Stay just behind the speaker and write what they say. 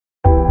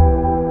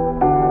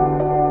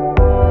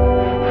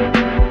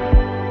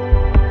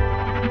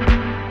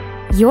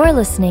You're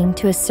listening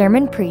to a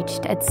sermon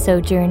preached at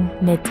Sojourn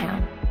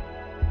Midtown.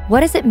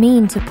 What does it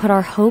mean to put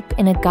our hope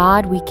in a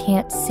God we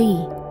can't see?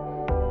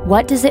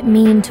 What does it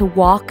mean to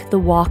walk the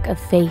walk of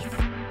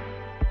faith?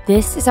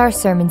 This is our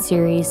sermon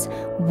series,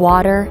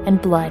 Water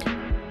and Blood,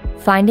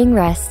 Finding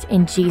Rest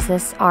in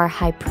Jesus, our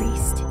High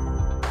Priest.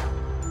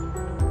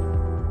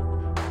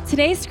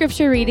 Today's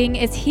scripture reading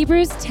is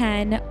Hebrews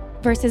 10,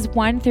 verses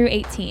 1 through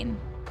 18.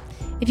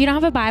 If you don't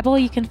have a Bible,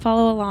 you can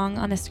follow along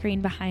on the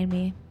screen behind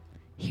me.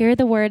 Hear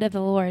the word of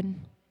the Lord.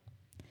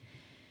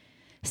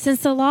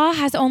 Since the law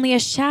has only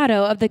a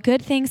shadow of the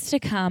good things to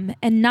come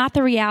and not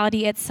the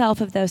reality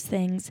itself of those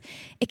things,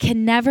 it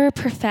can never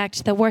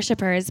perfect the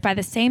worshipers by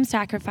the same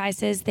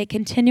sacrifices they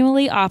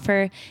continually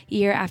offer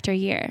year after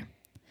year.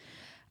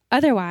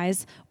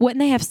 Otherwise, wouldn't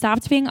they have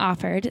stopped being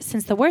offered,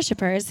 since the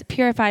worshipers,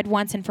 purified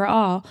once and for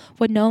all,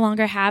 would no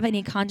longer have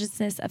any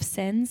consciousness of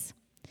sins?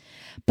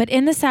 But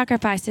in the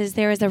sacrifices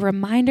there is a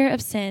reminder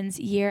of sins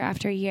year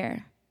after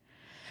year.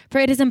 For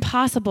it is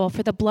impossible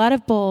for the blood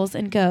of bulls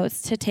and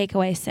goats to take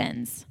away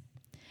sins.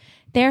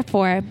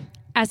 Therefore,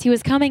 as he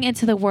was coming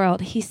into the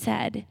world, he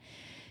said,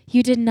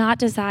 "You did not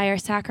desire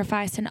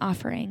sacrifice and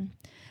offering,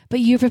 but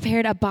you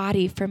prepared a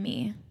body for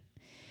me.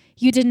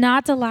 You did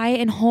not delight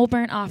in whole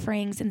burnt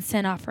offerings and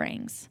sin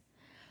offerings."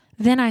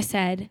 Then I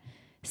said,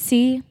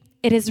 "See,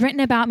 it is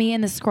written about me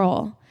in the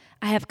scroll.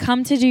 I have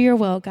come to do your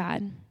will,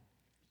 God."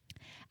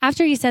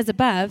 After he says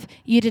above,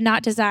 "You did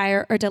not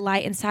desire or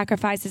delight in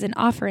sacrifices and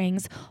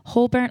offerings,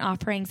 whole burnt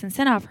offerings and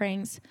sin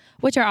offerings,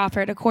 which are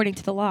offered according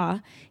to the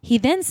law," he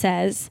then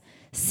says,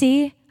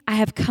 "See, I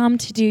have come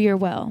to do your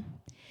will."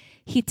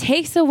 He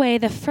takes away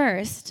the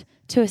first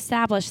to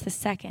establish the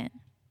second.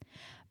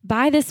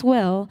 By this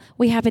will,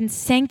 we have been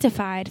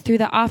sanctified through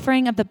the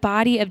offering of the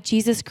body of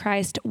Jesus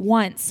Christ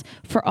once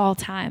for all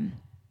time.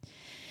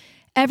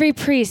 Every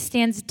priest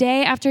stands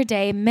day after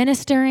day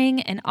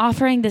ministering and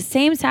offering the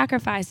same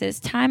sacrifices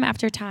time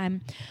after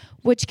time,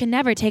 which can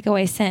never take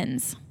away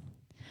sins.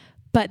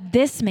 But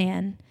this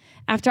man,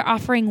 after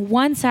offering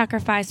one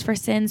sacrifice for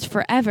sins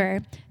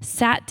forever,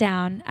 sat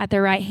down at the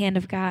right hand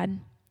of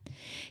God.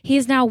 He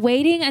is now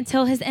waiting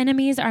until his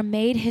enemies are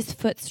made his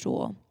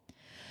footstool.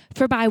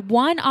 For by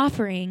one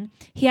offering,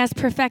 he has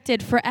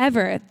perfected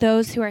forever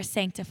those who are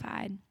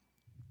sanctified.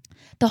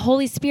 The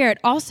Holy Spirit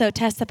also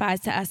testifies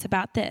to us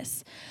about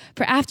this.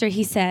 For after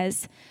he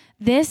says,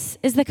 "This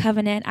is the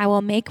covenant I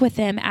will make with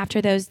them after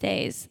those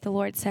days," the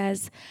Lord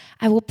says,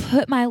 "I will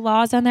put my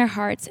laws on their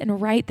hearts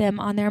and write them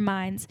on their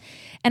minds,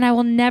 and I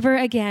will never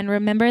again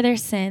remember their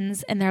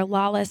sins and their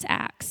lawless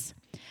acts.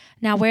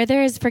 Now where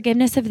there is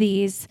forgiveness of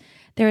these,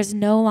 there is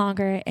no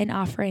longer an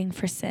offering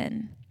for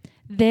sin."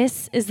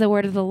 This is the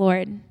word of the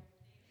Lord.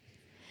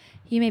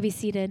 You may be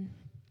seated.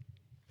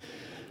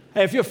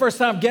 Hey, if you're a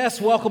first-time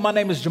guest, welcome. My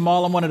name is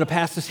Jamaal. I'm one of the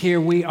pastors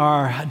here. We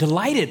are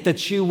delighted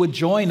that you would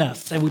join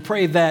us, and we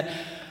pray that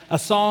a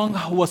song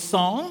was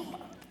sung,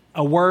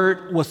 a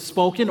word was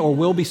spoken or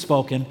will be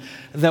spoken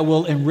that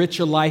will enrich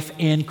your life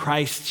in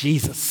Christ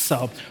Jesus.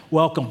 So,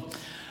 welcome.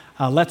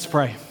 Let's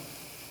pray.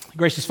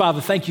 Gracious Father,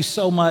 thank you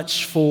so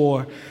much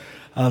for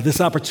this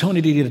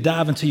opportunity to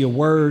dive into your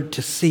word,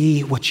 to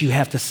see what you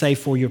have to say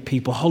for your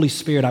people. Holy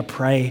Spirit, I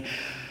pray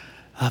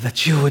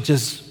that you would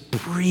just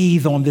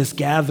breathe on this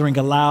gathering,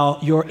 allow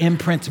your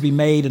imprint to be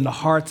made in the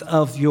hearts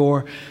of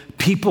your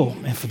people,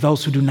 and for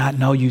those who do not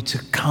know you to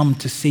come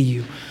to see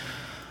you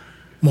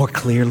more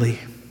clearly,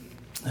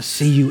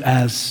 see you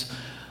as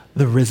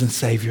the risen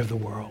Savior of the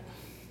world.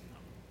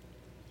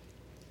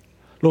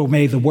 Lord,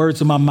 may the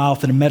words of my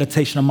mouth and the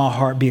meditation of my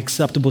heart be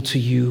acceptable to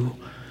you,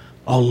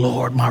 O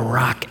Lord, my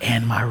rock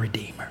and my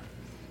redeemer.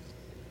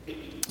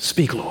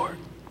 Speak, Lord.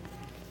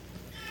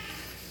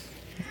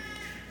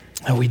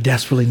 And we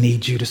desperately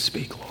need you to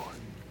speak, Lord.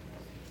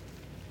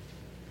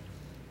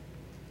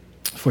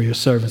 For your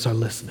servants are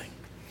listening.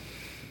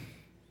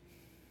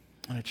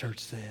 And the church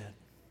said,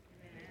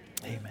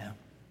 Amen.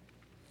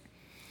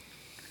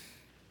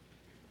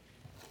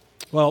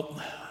 Well,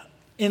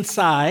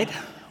 inside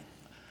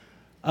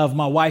of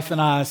my wife and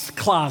I's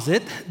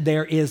closet,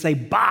 there is a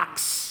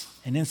box.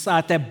 And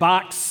inside that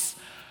box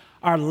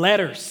are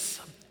letters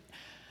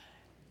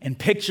and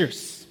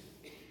pictures.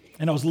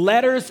 And those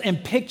letters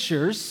and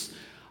pictures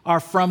are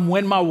from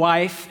when my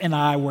wife and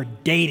I were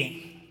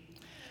dating.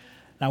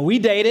 Now, we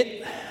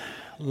dated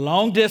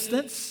long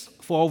distance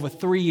for over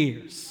 3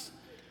 years.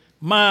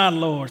 My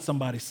Lord,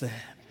 somebody said.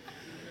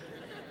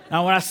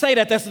 Now, when I say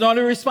that, that's the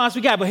only response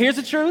we got. But here's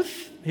the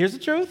truth. Here's the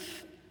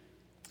truth.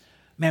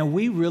 Man,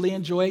 we really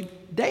enjoyed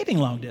dating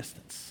long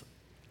distance.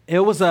 It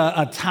was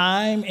a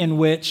time in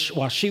which,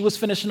 while she was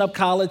finishing up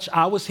college,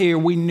 I was here.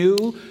 We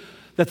knew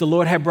that the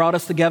Lord had brought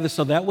us together,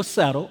 so that was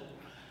settled.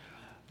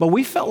 But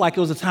we felt like it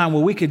was a time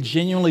where we could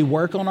genuinely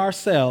work on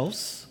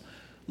ourselves,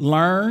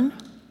 learn,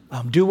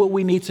 do what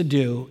we need to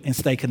do, and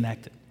stay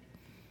connected.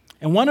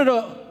 And one of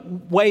the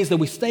ways that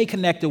we stay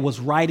connected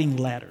was writing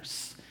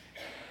letters.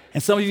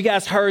 And some of you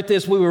guys heard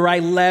this. We would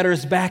write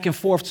letters back and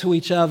forth to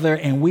each other,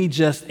 and we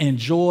just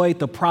enjoyed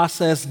the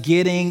process,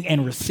 getting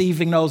and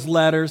receiving those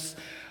letters.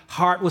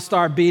 heart would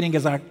start beating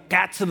as I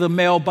got to the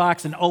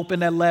mailbox and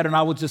opened that letter, and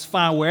I would just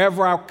find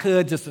wherever I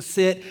could just to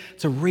sit,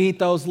 to read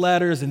those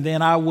letters, and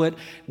then I would,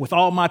 with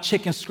all my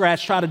chicken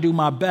scratch, try to do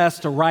my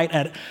best to write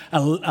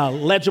a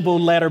legible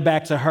letter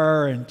back to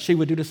her, and she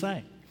would do the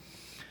same.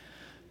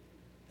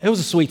 It was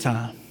a sweet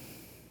time.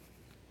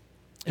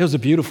 It was a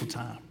beautiful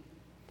time.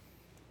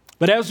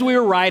 But as we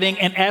were writing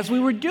and as we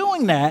were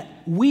doing that,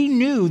 we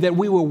knew that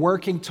we were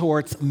working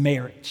towards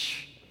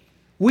marriage.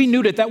 We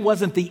knew that that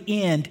wasn't the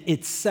end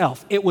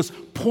itself. It was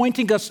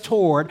pointing us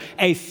toward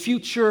a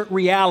future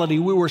reality.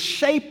 We were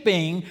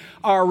shaping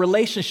our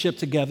relationship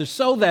together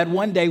so that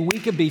one day we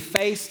could be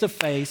face to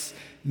face,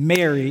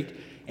 married,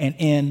 and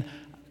in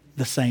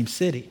the same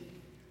city.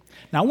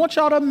 Now, I want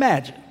y'all to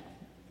imagine.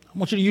 I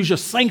want you to use your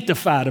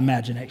sanctified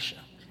imagination.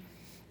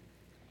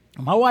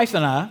 My wife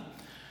and I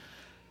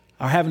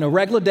are having a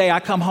regular day. I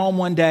come home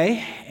one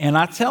day and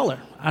I tell her,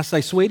 I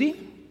say, sweetie,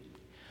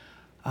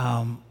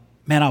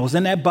 man, I was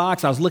in that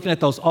box. I was looking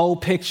at those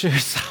old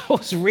pictures. I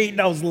was reading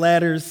those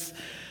letters.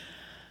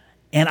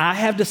 And I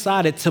have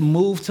decided to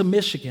move to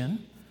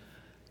Michigan,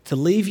 to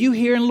leave you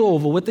here in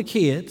Louisville with the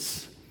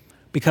kids,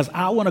 because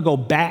I want to go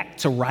back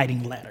to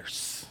writing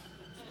letters.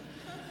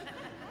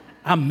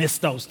 I miss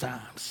those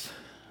times.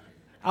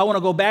 I want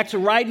to go back to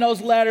writing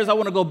those letters. I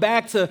want to go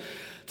back to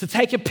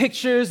taking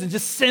pictures and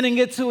just sending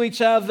it to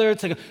each other,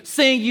 to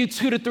seeing you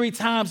 2 to 3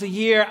 times a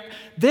year.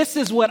 This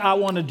is what I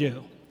want to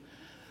do.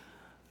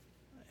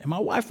 And my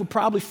wife would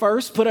probably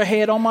first put her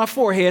head on my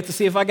forehead to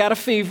see if I got a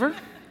fever.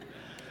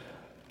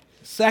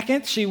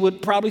 Second, she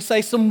would probably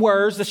say some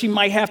words that she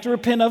might have to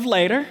repent of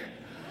later.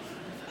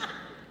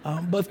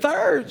 But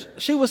third,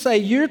 she would say,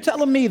 you're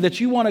telling me that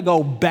you want to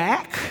go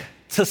back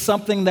to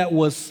something that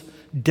was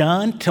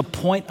done to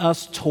point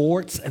us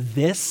towards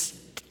this,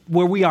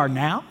 where we are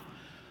now?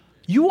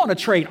 You want to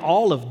trade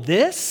all of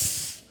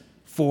this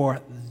for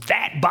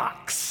that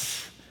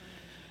box?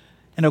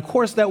 And of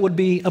course, that would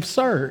be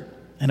absurd.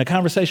 And a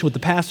conversation with the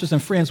pastors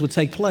and friends would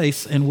take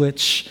place in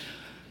which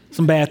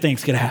some bad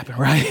things could happen,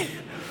 right?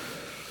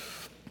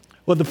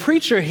 Well, the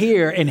preacher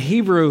here in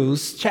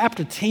Hebrews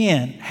chapter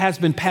 10 has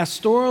been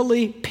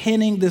pastorally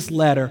penning this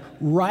letter,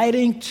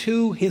 writing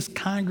to his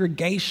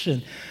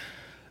congregation,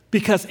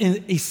 because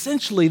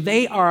essentially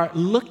they are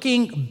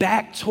looking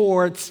back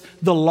towards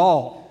the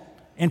law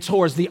and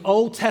towards the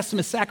Old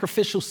Testament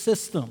sacrificial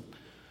system,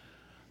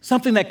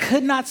 something that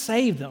could not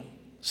save them,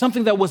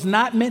 something that was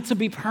not meant to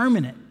be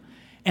permanent.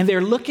 And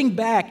they're looking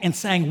back and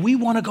saying, we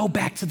want to go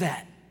back to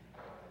that.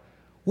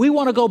 We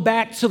want to go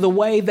back to the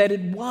way that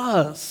it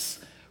was,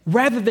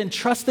 rather than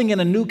trusting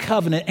in a new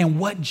covenant and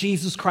what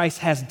Jesus Christ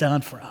has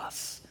done for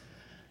us.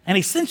 And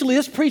essentially,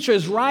 this preacher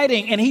is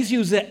writing, and he's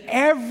using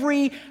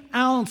every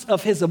ounce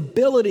of his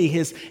ability,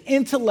 his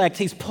intellect.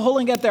 He's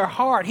pulling at their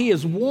heart. He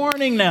is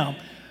warning them.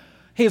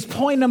 He is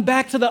pointing them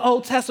back to the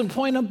Old Testament,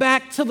 pointing them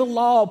back to the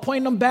law,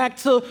 pointing them back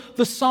to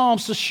the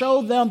Psalms to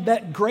show them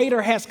that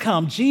greater has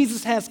come.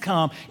 Jesus has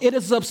come. It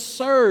is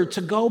absurd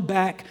to go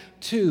back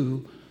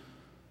to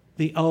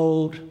the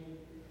Old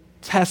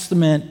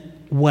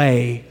Testament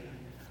way,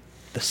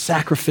 the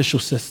sacrificial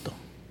system.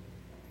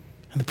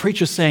 And the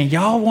preacher's saying,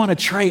 y'all want to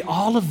trade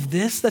all of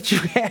this that you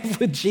have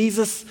with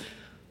Jesus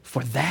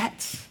for that?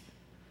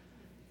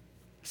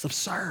 It's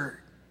absurd.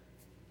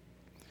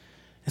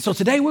 And so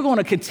today we're going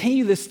to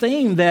continue this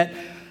theme that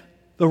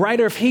the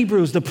writer of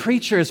Hebrews, the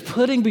preacher, is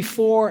putting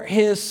before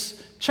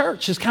his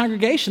church, his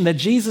congregation, that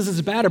Jesus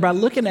is better, by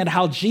looking at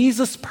how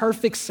Jesus'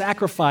 perfect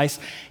sacrifice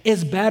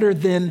is better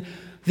than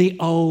the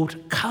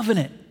old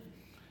covenant.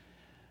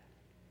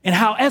 And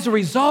how, as a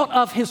result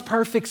of his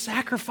perfect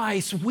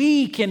sacrifice,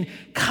 we can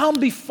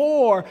come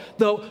before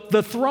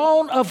the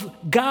throne of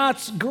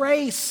God's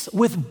grace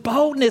with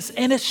boldness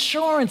and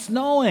assurance,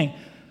 knowing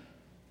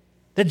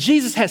that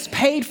Jesus has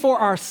paid for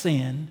our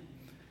sin,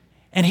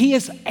 and he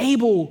is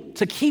able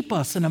to keep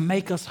us and to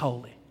make us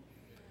holy.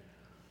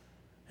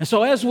 And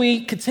so as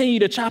we continue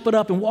to chop it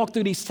up and walk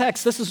through these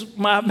texts, this is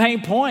my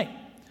main point.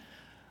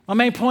 My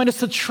main point is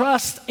to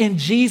trust in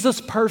Jesus'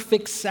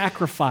 perfect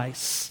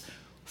sacrifice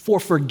for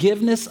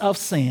forgiveness of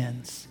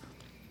sins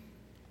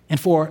and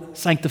for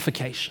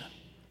sanctification.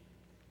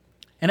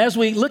 And as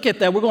we look at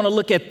that, we're going to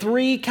look at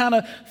 3 kind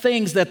of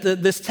things that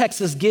this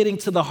text is getting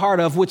to the heart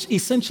of, which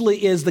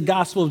essentially is the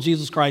gospel of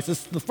Jesus Christ.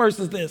 The first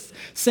is this: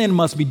 sin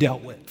must be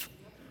dealt with.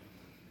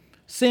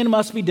 Sin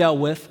must be dealt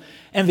with.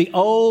 And the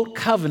old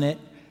covenant,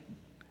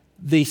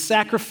 the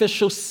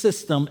sacrificial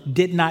system,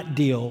 did not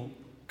deal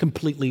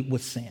completely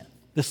with sin.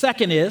 The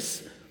second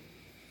is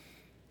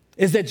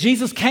that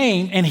Jesus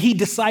came and he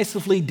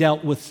decisively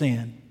dealt with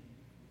sin.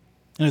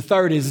 And the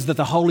third is that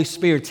the Holy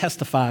Spirit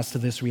testifies to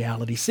this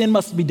reality. Sin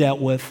must be dealt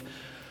with.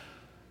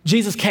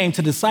 Jesus came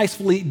to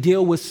decisively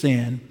deal with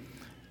sin.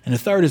 And the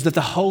third is that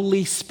the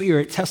Holy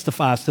Spirit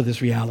testifies to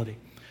this reality.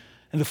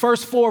 In the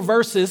first 4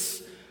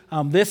 verses,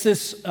 this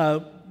is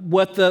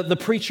what the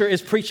preacher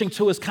is preaching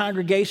to his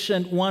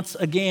congregation once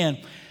again.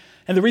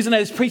 And the reason that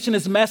he's preaching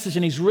this message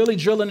and he's really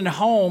drilling it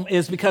home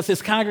is because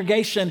his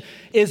congregation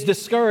is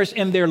discouraged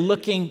and they're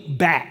looking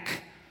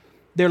back.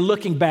 they're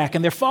looking back,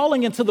 and they're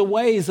falling into the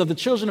ways of the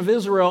children of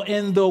Israel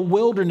in the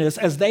wilderness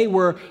as they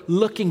were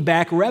looking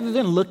back rather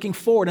than looking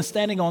forward and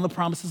standing on the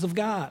promises of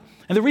God.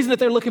 And the reason that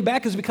they're looking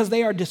back is because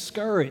they are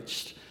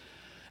discouraged.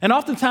 And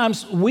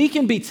oftentimes we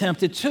can be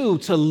tempted too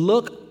to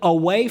look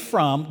away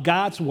from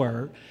God's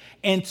word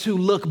and to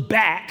look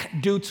back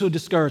due to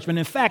discouragement.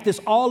 In fact, it's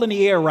all in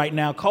the air right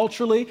now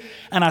culturally,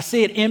 and I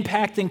see it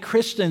impacting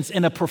Christians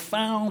in a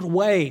profound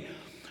way.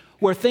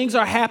 Where things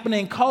are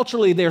happening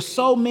culturally, there's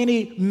so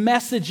many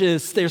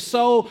messages, there's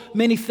so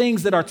many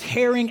things that are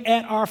tearing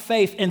at our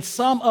faith, and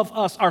some of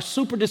us are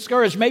super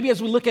discouraged. Maybe as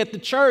we look at the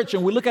church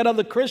and we look at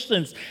other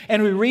Christians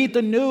and we read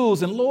the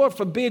news, and Lord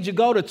forbid you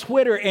go to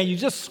Twitter and you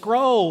just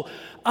scroll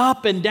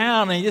up and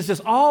down, and it's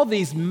just all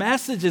these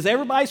messages.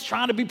 Everybody's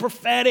trying to be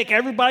prophetic.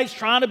 Everybody's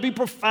trying to be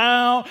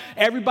profound.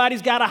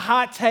 Everybody's got a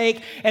hot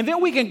take. And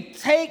then we can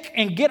take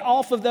and get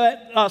off of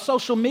that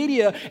social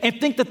media and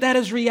think that that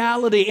is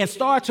reality and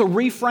start to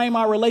reframe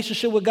our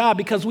relationship with God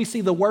because we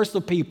see the worst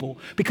of people,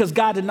 because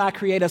God did not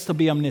create us to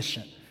be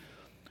omniscient,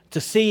 to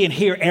see and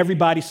hear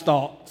everybody's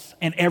thoughts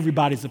and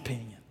everybody's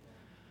opinion.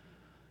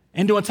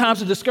 And during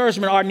times of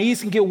discouragement, our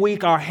knees can get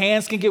weak, our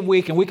hands can get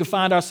weak, and we can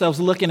find ourselves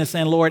looking and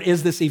saying, Lord,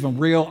 is this even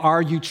real?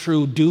 Are you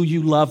true? Do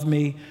you love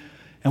me?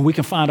 And we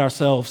can find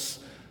ourselves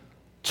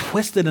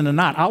twisted in a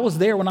knot. I was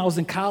there when I was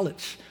in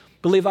college.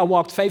 I believe I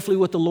walked faithfully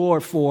with the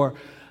Lord for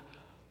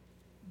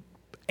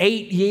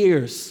 8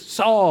 years,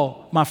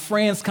 saw my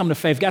friends come to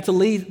faith, got to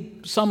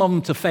lead some of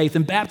them to faith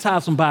and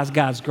baptize them by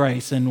God's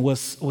grace, and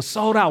was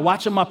sold out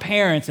watching my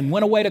parents, and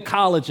went away to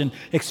college and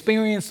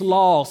experienced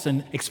loss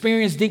and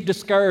experienced deep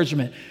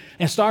discouragement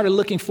and started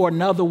looking for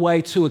another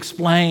way to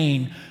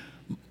explain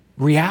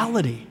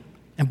reality.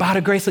 And by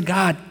the grace of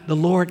God, the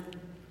Lord,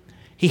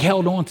 he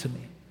held on to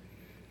me.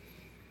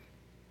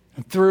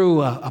 And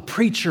through a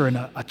preacher and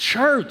a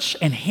church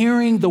and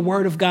hearing the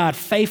word of God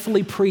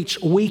faithfully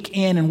preached week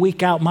in and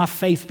week out, my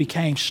faith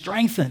became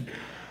strengthened.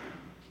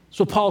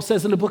 That's what Paul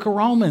says in the book of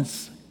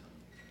Romans.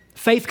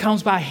 Faith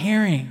comes by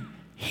hearing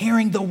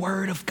the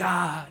word of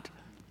God.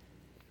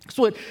 That's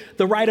what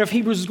the writer of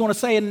Hebrews is going to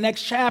say in the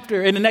next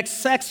chapter, in the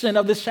next section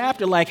of this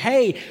chapter, like,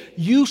 hey,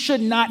 you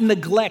should not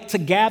neglect to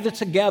gather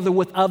together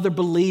with other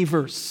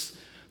believers,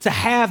 to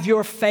have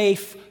your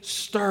faith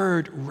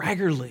stirred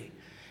regularly.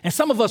 And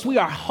some of us, we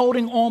are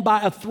holding on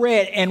by a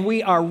thread, and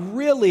we are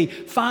really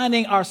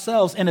finding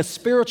ourselves in a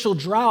spiritual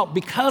drought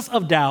because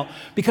of doubt,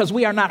 because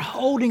we are not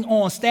holding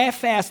on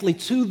steadfastly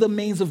to the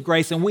means of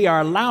grace, and we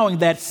are allowing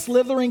that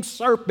slithering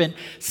serpent,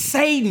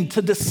 Satan,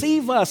 to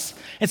deceive us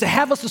and to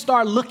have us to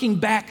start looking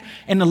back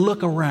and to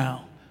look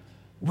around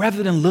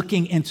rather than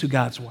looking into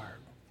God's word.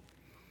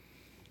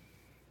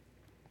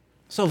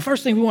 So the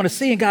first thing we want to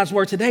see in God's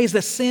word today is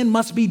that sin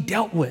must be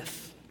dealt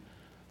with.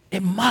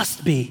 It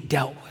must be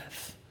dealt with.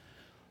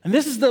 And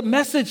this is the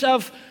message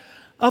of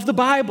the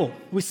Bible.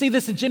 We see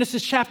this in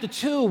Genesis chapter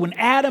 2 when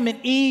Adam and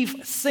Eve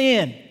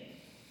sinned,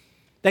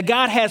 that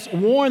God has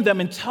warned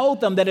them and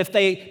told them that if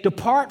they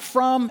depart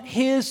from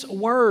his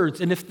words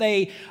and if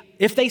they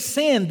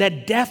sin,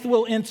 that death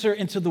will enter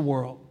into the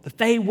world, that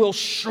they will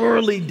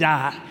surely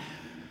die.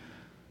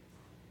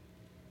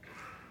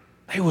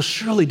 They will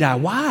surely die.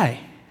 Why?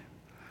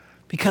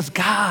 Because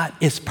God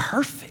is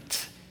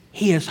perfect.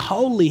 He is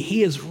holy.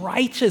 He is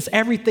righteous.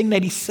 Everything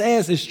that he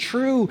says is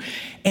true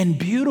and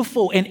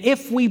beautiful. And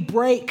if we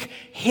break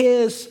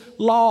his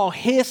law,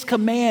 his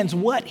commands,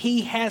 what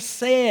he has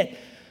said,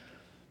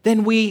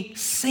 then we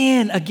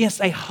sin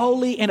against a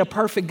holy and a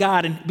perfect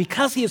God. And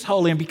because he is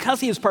holy and because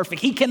he is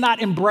perfect, he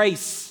cannot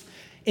embrace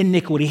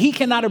iniquity. He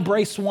cannot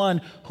embrace one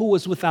who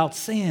is without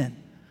sin.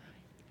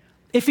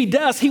 If he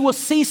does, he will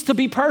cease to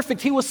be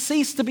perfect. He will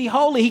cease to be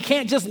holy. He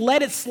can't just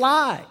let it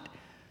slide.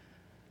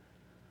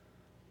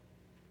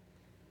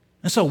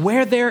 And so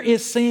where there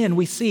is sin,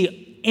 we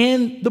see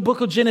in the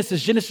book of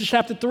Genesis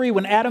chapter 3,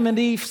 when Adam and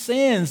Eve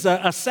sins,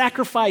 a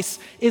sacrifice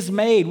is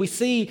made. We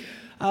see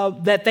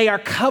that they are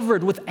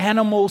covered with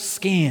animal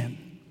skin.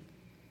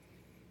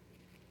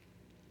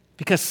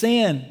 Because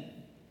sin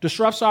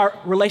disrupts our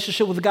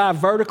relationship with God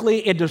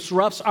vertically, it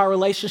disrupts our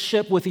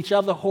relationship with each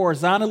other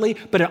horizontally,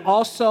 but it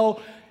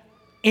also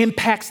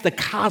impacts the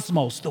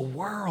cosmos, the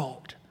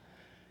world.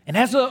 And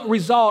as a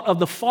result of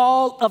the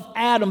fall of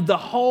Adam, the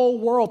whole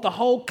world, the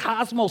whole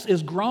cosmos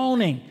is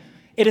groaning.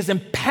 It is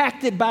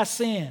impacted by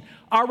sin.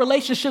 Our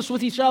relationships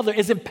with each other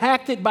is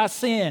impacted by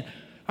sin.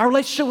 Our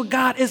relationship with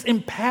God is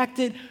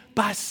impacted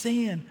by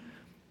sin.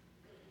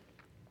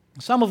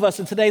 Some of us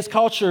in today's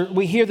culture,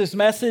 we hear this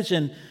message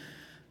and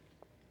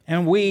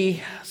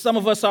some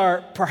of us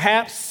are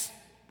perhaps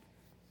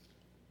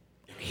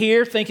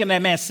here thinking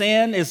that, man,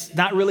 sin is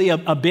not really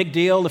a big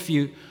deal if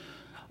you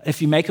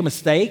make a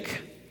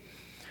mistake.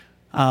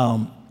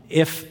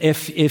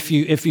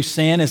 If you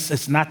sin,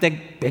 it's not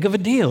that big of a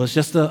deal. It's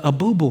just a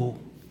boo-boo.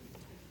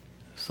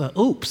 It's a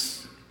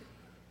oops.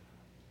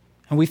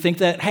 And we think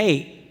that,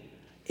 hey,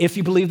 if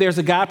you believe there's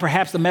a God,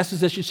 perhaps the message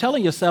that you're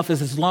telling yourself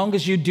is as long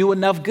as you do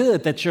enough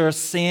good, that your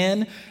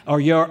sin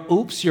or your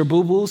oops, your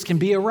boo-boos can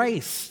be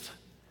erased.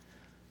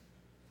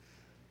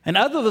 And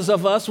others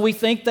of us, we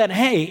think that,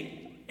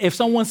 hey, if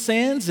someone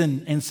sins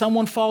and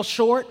someone falls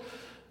short,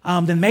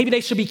 then maybe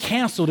they should be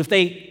canceled if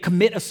they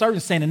commit a certain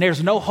sin and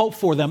there's no hope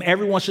for them.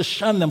 Everyone should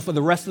shun them for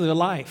the rest of their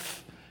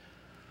life.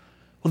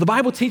 Well, the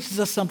Bible teaches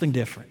us something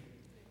different.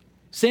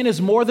 Sin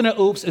is more than a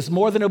oops, it's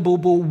more than a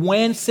boo-boo.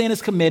 When sin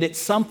is committed,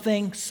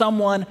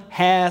 someone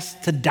has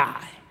to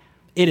die.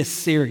 It is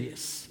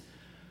serious.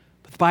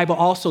 But the Bible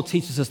also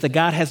teaches us that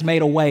God has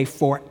made a way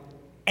for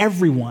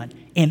everyone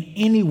and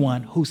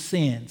anyone who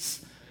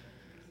sins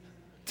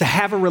to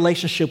have a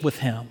relationship with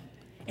him,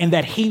 and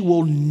that he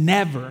will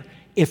never,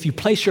 if you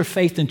place your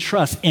faith and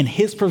trust in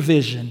his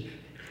provision,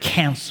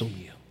 cancel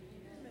you.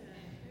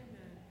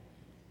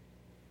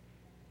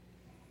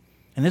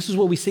 And this is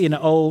what we see in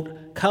the Old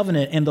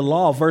Covenant in the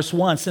law. Verse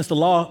 1, since the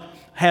law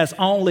has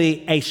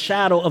only a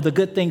shadow of the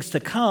good things to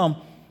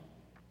come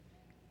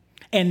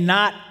and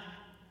not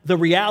the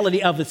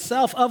reality of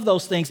itself of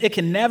those things, it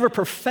can never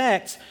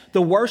perfect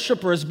the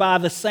worshipers by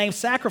the same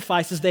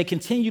sacrifices they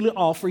continually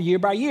offer year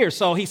by year.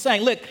 So he's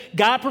saying, look,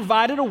 God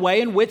provided a way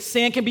in which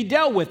sin can be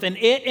dealt with. And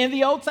it in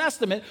the Old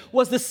Testament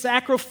was the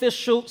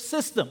sacrificial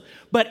system.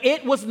 But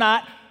it was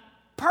not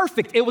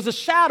perfect. It was a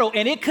shadow,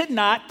 and it could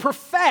not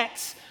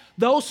perfect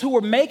those who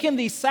were making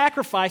these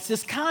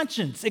sacrifices'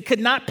 conscience. It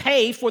could not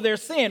pay for their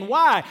sin.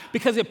 Why?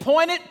 Because it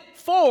pointed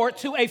forward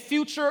to a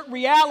future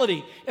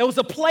reality. It was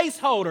a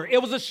placeholder.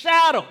 It was a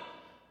shadow.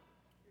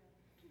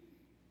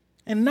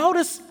 And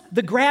notice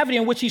the gravity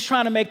in which he's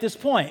trying to make this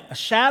point. A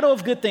shadow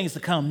of good things to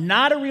come,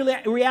 not a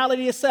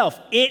reality itself.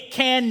 It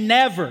can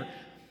never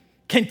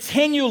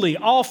continually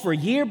offer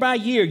year by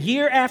year,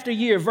 year after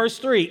year. Verse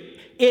 3,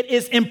 it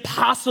is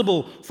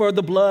impossible for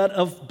the blood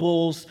of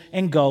bulls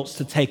and goats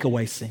to take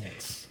away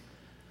sins.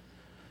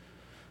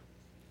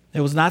 It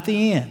was not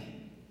the end.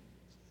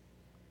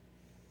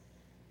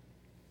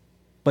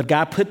 But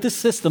God put this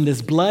system,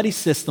 this bloody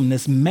system,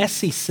 this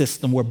messy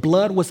system where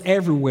blood was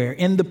everywhere,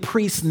 in the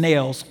priest's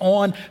nails,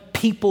 on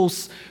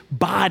people's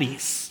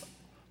bodies,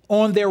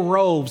 on their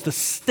robes, the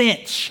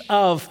stench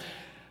of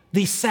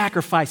these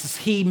sacrifices.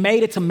 He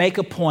made it to make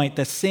a point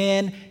that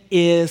sin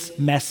is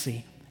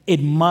messy.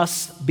 It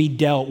must be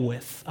dealt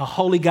with. A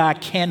holy God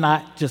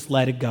cannot just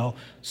let it go.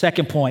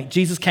 Second point,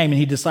 Jesus came and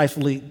he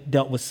decisively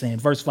dealt with sin.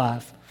 Verse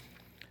 5.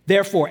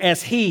 Therefore,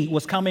 as he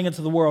was coming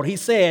into the world, he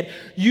said,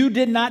 you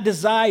did not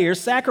desire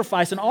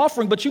sacrifice and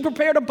offering, but you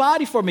prepared a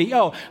body for me.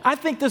 I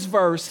think this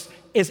verse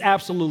is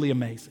absolutely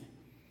amazing.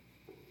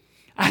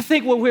 I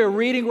think what we're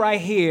reading right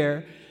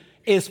here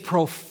is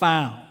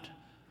profound.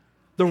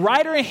 The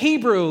writer in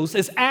Hebrews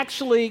is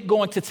actually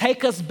going to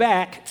take us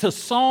back to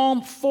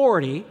Psalm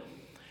 40,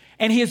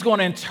 and he is going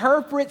to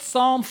interpret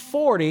Psalm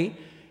 40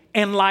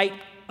 in light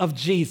of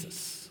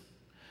Jesus.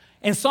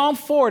 In Psalm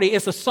 40,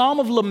 it's a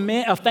psalm of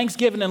lament, of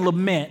thanksgiving and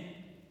lament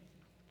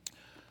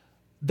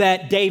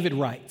that David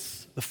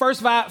writes. The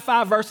first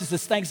five verses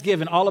is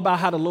thanksgiving, all about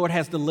how the Lord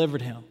has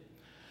delivered him.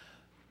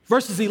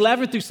 Verses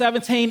 11 through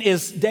 17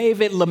 is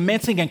David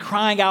lamenting and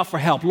crying out for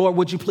help. Lord,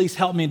 would you please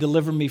help me and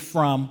deliver me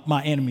from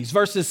my enemies?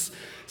 Verses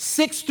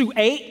 6 through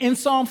 8 in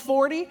Psalm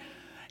 40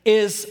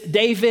 is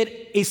David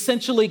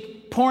essentially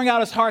pouring out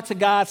his heart to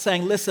God,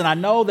 saying, listen, I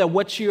know that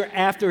what you're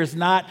after is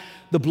not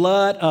the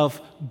blood of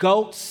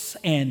goats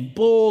and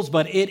bulls,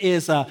 but it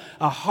is a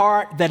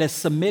heart that is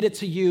submitted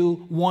to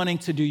you, wanting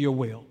to do your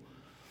will.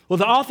 Well,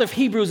 the author of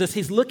Hebrews, as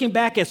he's looking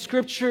back at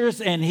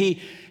scriptures and he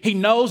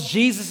knows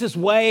Jesus'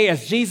 way,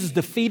 as Jesus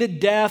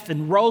defeated death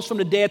and rose from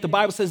the dead, the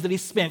Bible says that he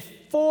spent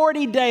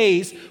 40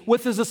 days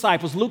with his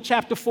disciples, Luke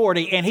chapter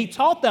 40, and he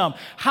taught them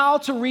how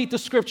to read the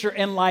scripture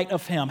in light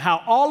of him,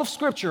 how all of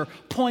scripture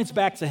points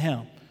back to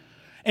him.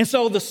 And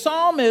so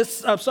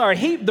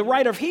the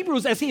writer of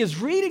Hebrews, as he is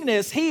reading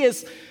this, he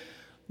is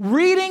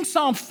reading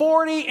Psalm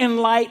 40 in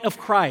light of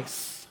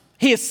Christ.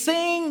 He is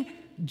seeing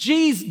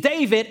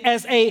David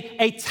as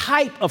a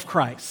type of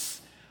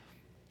Christ.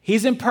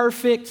 He's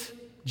imperfect.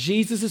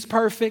 Jesus is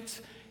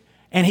perfect.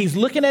 And he's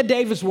looking at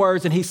David's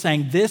words and he's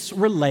saying, this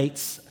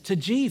relates to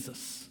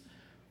Jesus.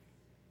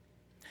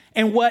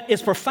 And what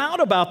is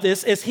profound about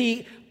this is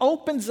he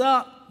opens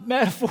up,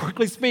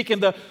 metaphorically speaking,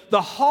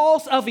 the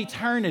halls of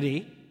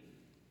eternity,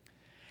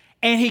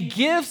 and he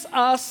gives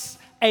us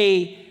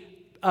a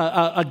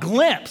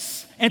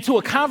glimpse into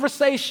a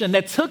conversation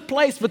that took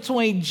place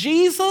between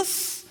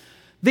Jesus,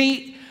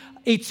 the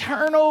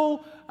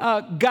eternal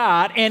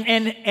God,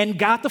 and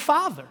God the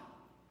Father.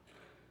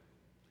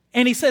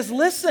 And he says,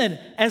 listen,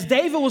 as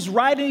David was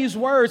writing these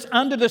words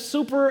under the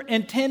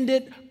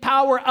superintendent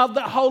power of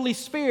the Holy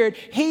Spirit,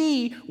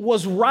 he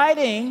was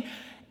writing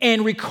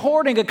and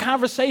recording a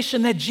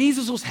conversation that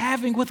Jesus was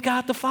having with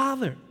God the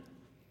Father.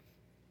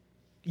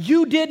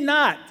 You did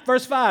not,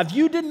 verse 5,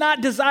 you did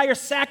not desire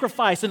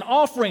sacrifice and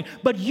offering,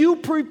 but you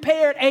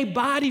prepared a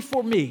body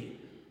for me.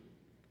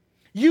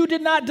 You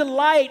did not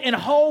delight in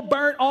whole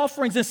burnt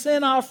offerings and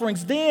sin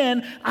offerings.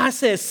 Then I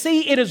said,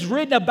 see, it is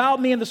written about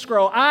me in the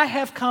scroll. I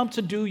have come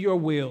to do your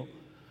will.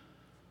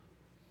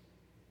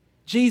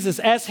 Jesus,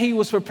 as he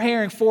was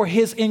preparing for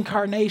his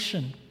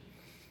incarnation,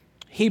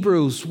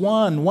 Hebrews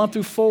 1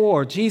 through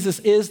 4, Jesus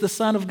is the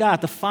Son of God,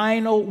 the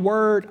final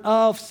word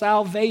of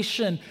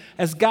salvation.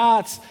 As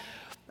God's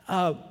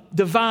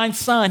divine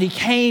Son, he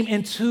came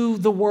into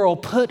the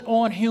world, put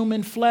on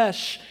human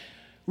flesh,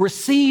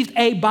 received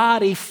a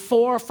body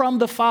from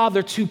the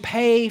Father to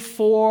pay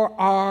for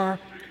our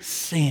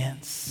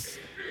sins.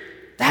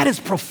 That is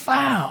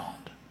profound.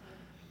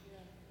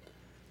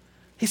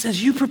 He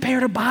says, you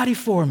prepared a body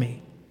for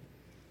me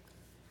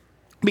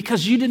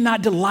because you did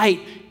not delight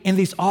in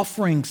these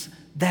offerings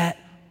that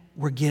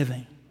we're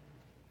giving.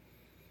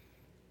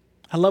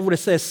 I love what it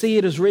says. See,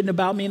 it is written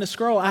about me in the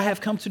scroll. I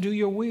have come to do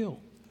your will.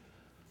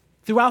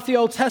 Throughout the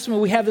Old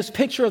Testament, we have this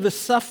picture of the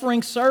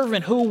suffering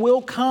servant who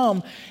will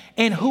come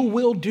and who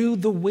will do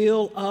the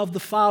will of the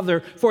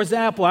Father. For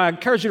example, I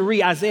encourage you to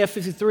read Isaiah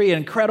 53, an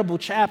incredible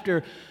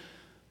chapter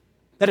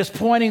that is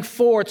pointing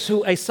forward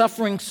to a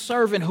suffering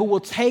servant who will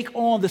take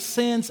on the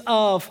sins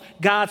of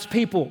God's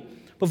people.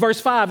 But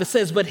verse 5, it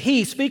says, but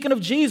he, speaking of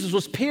Jesus,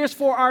 was pierced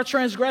for our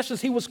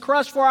transgressions. He was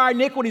crushed for our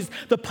iniquities.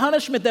 The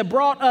punishment that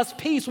brought us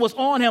peace was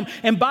on him.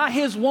 And by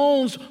his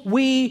wounds,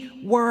 we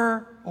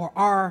were or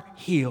are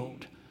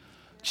healed.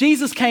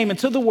 Jesus came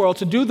into the world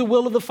to do the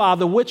will of the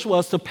Father, which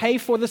was to pay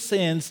for the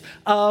sins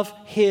of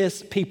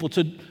his people,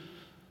 to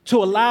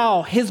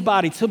allow his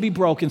body to be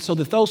broken so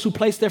that those who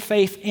place their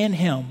faith in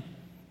him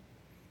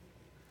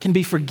can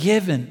be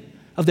forgiven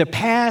of their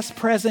past,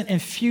 present,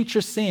 and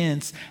future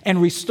sins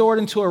and restored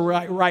into a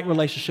right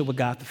relationship with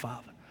God the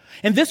Father.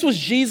 And this was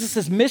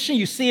Jesus' mission.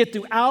 You see it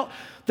throughout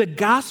the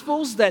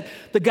Gospels, that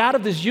the God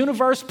of this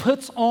universe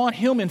puts on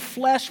human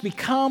flesh,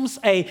 becomes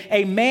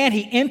a man.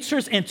 He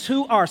enters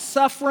into our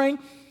suffering.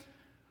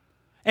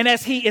 And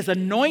as he is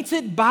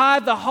anointed by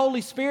the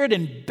Holy Spirit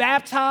and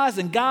baptized,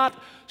 and God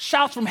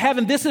shouts from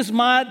heaven, this is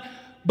my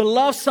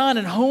beloved Son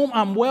in whom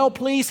I'm well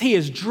pleased. He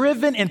is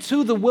driven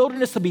into the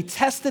wilderness to be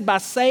tested by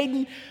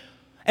Satan.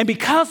 And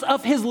because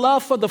of his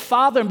love for the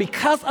Father and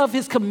because of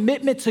his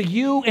commitment to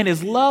you and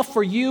his love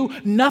for you,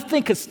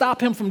 nothing could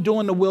stop him from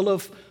doing the will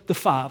of the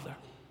Father.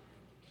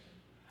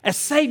 As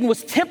Satan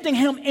was tempting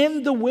him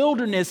in the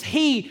wilderness,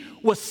 he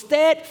was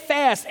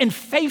steadfast and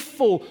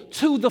faithful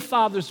to the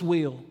Father's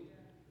will.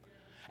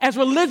 As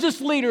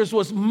religious leaders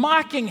was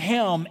mocking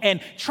him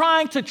and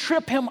trying to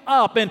trip him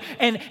up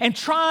and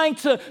trying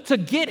to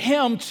get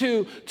him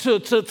to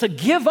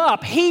give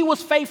up, he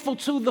was faithful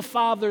to the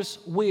Father's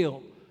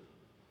will.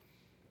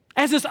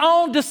 As his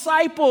own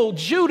disciple,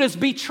 Judas,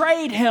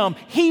 betrayed him,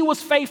 he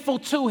was faithful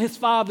to his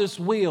Father's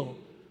will.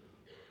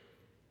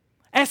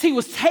 As he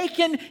was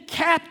taken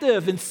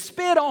captive and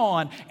spit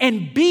on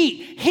and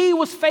beat, he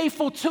was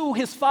faithful to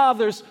his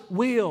Father's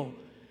will.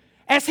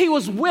 As he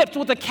was whipped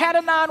with a cat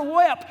o' nine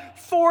whip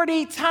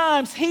 40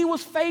 times, he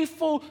was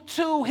faithful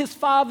to his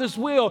Father's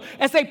will.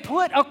 As they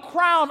put a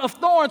crown of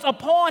thorns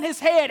upon his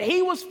head,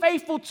 he was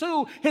faithful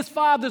to his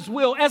Father's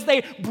will. As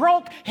they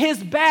broke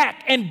his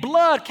back and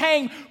blood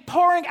came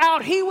pouring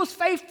out, he was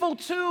faithful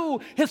to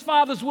his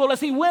Father's will.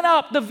 As he went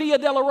up the Via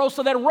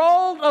Dolorosa, that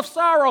road of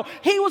sorrow,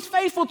 he was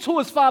faithful to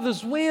his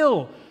Father's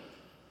will.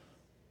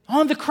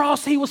 On the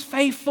cross, he was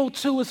faithful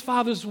to his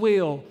Father's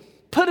will.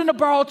 Put in a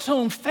borrowed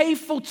tomb,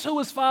 faithful to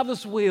his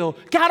Father's will.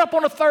 Got up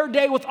on the third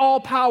day with all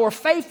power,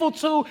 faithful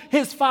to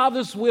his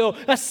Father's will.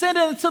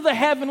 Ascended into the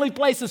heavenly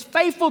places,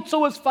 faithful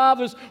to his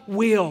Father's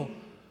will.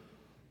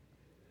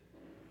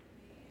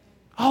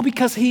 All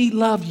because he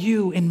loved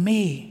you and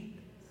me.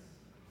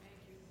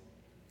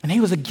 And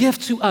he was a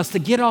gift to us to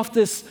get off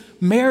this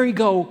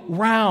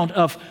merry-go-round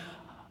of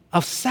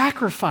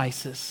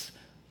sacrifices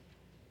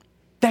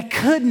that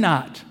could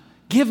not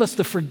give us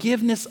the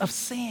forgiveness of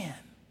sin.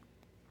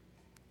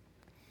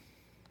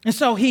 And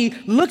so he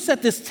looks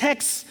at this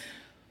text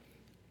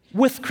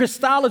with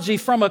Christology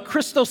from a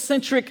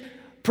Christocentric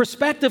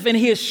perspective, and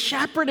he is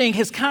shepherding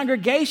his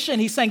congregation.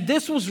 He's saying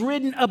this was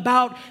written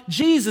about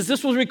Jesus.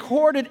 This was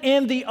recorded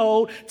in the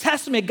Old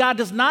Testament. God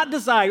does not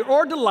desire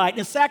or delight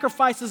in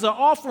sacrifices or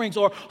offerings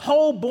or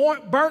whole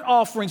burnt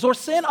offerings or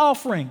sin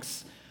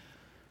offerings.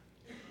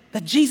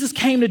 That Jesus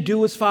came to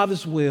do his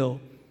Father's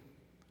will.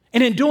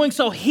 And in doing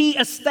so, he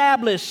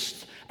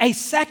established a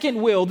second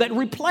will that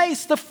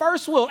replaced the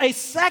first will, a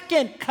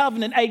second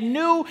covenant, a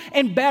new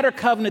and better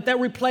covenant that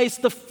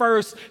replaced the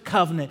first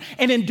covenant.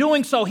 And in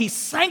doing so, he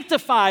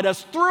sanctified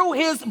us through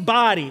his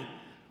body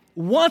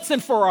once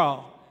and for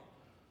all.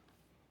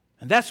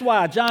 And that's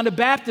why John the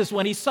Baptist,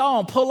 when he saw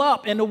him pull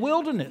up in the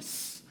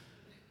wilderness,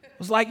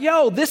 was like,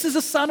 yo, this is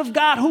the Son of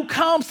God who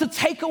comes to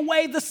take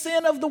away the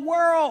sin of the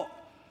world.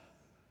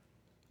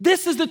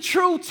 This is the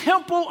true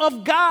temple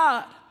of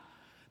God.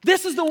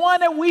 This is the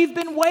one that we've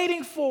been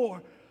waiting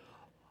for.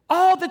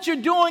 All that you're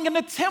doing in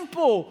the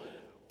temple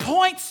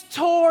points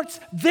towards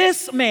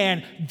this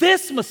man,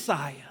 this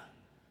Messiah.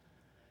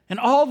 And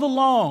all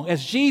along,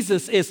 as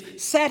Jesus is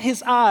set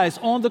his eyes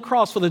on the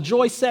cross for the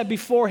joy set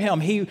before him,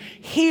 he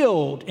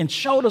healed and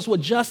showed us what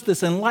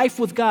justice and life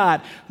with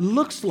God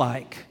looks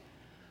like.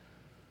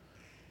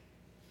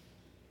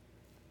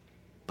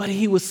 But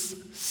he was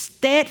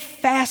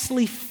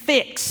steadfastly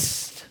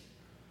fixed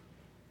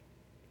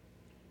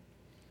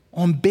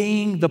on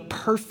being the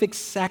perfect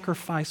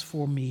sacrifice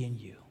for me and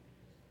you.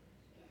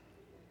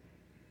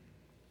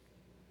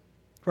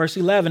 Verse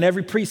 11,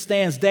 every priest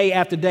stands day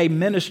after day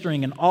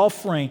ministering and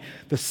offering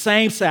the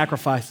same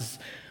sacrifices.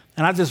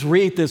 And I just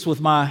read this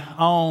with my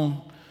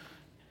own,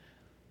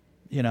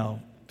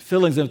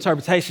 feelings and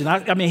interpretation.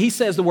 I mean, he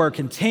says the word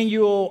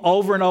continual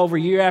over and over,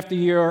 year after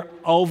year,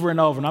 over and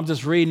over. And I'm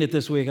just reading it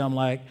this week. I'm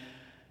like,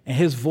 in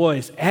his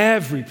voice,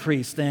 every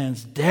priest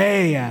stands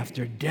day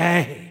after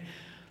day,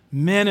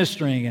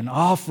 ministering and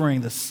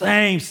offering the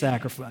same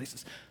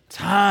sacrifices,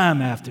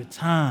 time after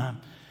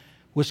time,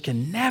 which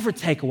can never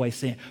take away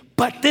sin.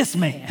 But this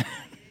man,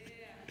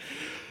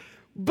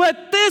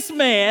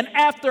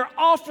 after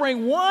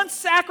offering one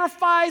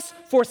sacrifice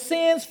for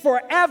sins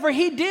forever,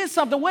 he did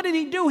something. What did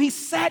he do? He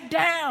sat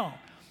down.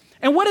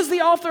 And what is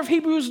the author of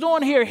Hebrews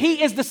doing here?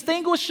 He is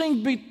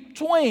distinguishing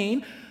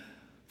between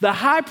the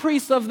high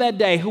priest of that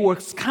day, who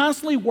was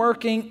constantly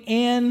working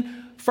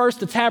in first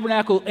the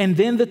tabernacle and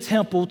then the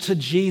temple, to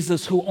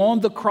Jesus, who on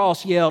the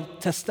cross yelled,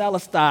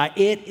 "Tetelestai,"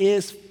 it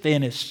is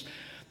finished.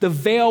 The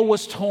veil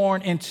was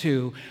torn in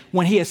two.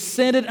 When he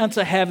ascended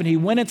unto heaven, he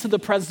went into the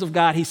presence of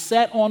God. He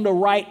sat on the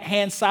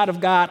right-hand side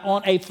of God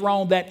on a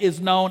throne that is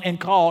known and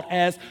called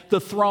as the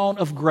throne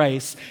of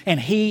grace. And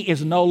he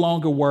is no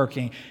longer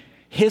working.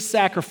 His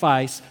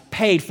sacrifice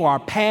paid for our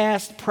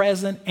past,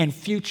 present, and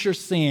future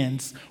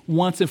sins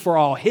once and for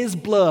all. His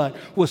blood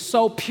was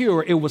so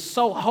pure, it was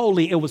so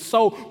holy, it was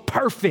so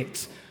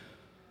perfect,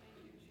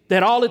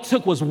 that all it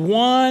took was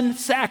one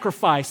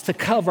sacrifice to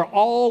cover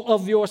all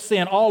of your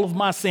sin, all of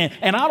my sin.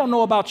 And I don't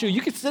know about you. You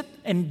can sit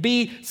and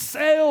be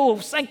so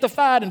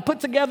sanctified and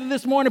put together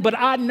this morning, but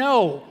I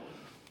know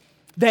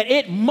that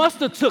it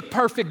must have took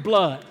perfect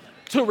blood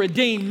to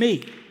redeem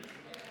me,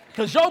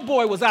 because your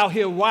boy was out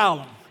here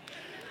wilding.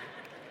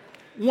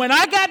 When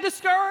I got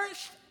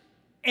discouraged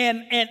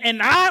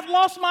and I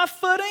lost my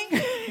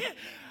footing,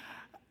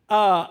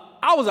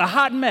 I was a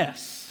hot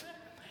mess.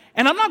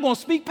 And I'm not going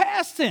to speak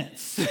past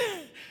tense.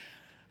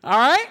 All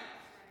right?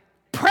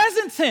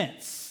 Present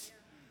tense.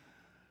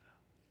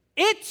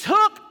 It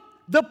took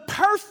the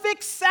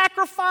perfect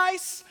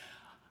sacrifice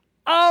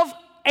of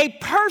a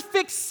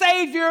perfect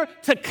Savior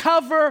to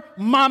cover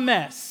my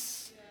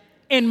mess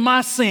and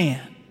my sin.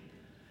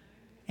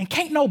 And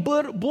can't no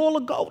bull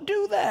or goat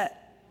do that.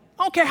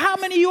 I don't care how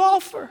many you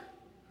offer.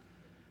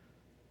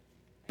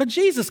 But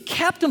Jesus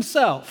kept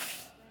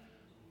himself.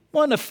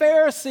 When the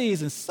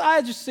Pharisees and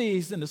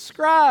Sadducees and the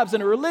scribes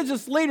and the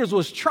religious leaders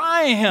was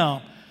trying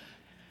him,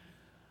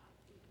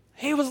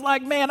 he was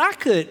like, man, I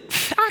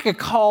could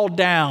call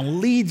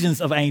down legions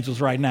of angels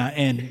right now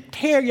and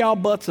tear y'all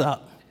butts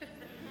up.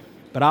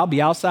 But I'll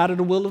be outside of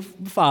the will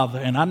of the Father.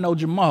 And I know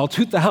Jamaal,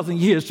 2,000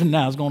 years from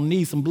now, is going to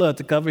need some blood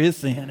to cover his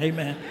sin.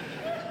 Amen.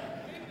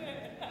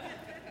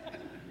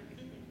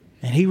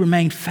 And he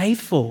remained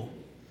faithful.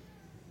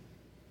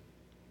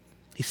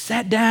 He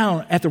sat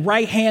down at the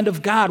right hand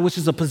of God, which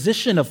is a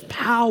position of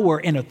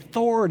power and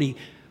authority.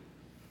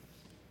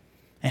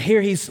 And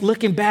here he's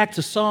looking back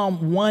to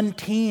Psalm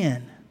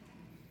 110.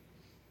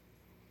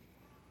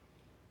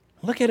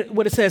 Look at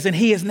what it says. And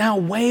he is now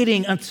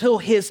waiting until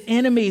his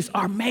enemies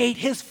are made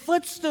his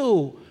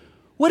footstool.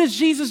 What is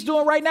Jesus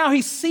doing right now?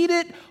 He's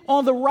seated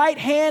on the right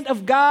hand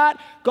of God.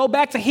 Go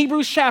back to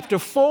Hebrews chapter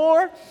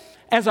 4.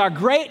 As our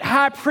great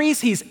high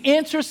priest, he's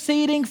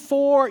interceding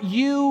for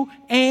you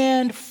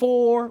and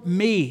for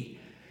me.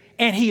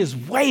 And he is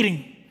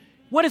waiting.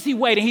 What is he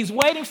waiting? He's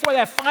waiting for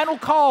that final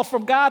call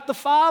from God the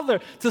Father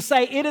to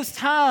say, it is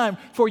time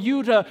for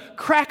you to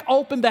crack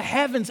open the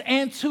heavens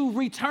and to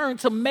return,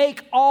 to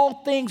make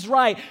all things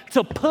right,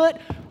 to put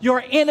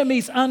your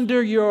enemies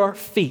under your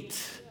feet.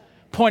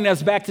 Pointing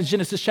us back to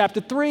Genesis chapter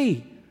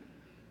 3.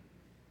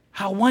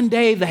 How one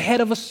day the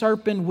head of a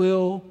serpent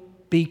will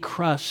be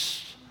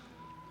crushed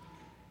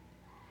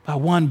by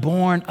one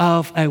born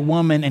of a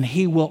woman, and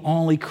he will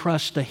only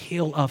crush the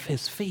heel of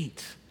his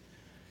feet.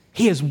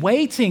 He is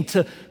waiting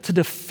to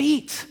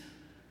defeat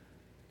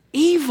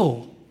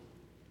evil.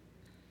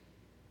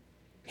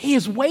 He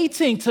is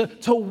waiting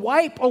to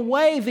wipe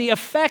away the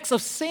effects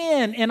of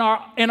sin in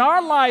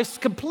our lives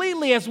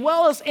completely, as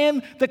well as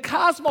in the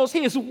cosmos.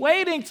 He is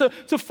waiting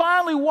to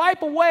finally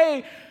wipe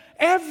away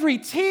every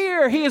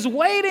tear. He is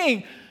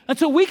waiting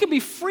until we can be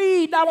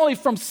freed not only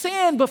from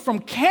sin, but from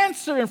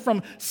cancer and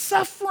from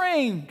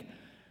suffering.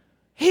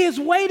 He is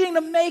waiting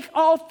to make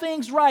all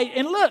things right.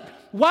 And look,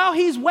 while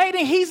he's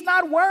waiting, he's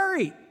not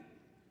worried.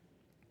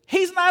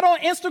 He's not on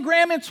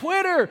Instagram and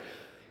Twitter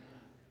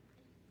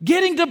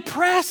getting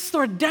depressed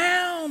or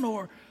down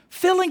or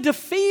feeling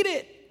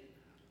defeated.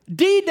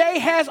 D-Day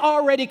has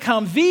already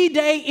come.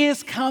 V-Day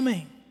is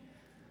coming.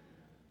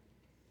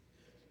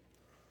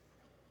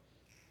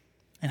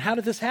 And how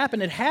did this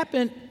happen? It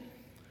happened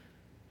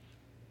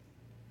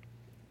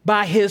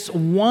by his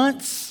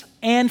once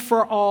and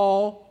for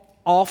all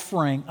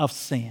offering of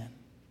sin.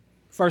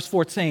 Verse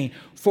 14,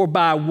 for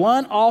by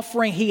one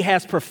offering he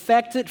has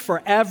perfected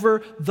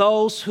forever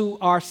those who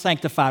are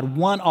sanctified.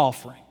 One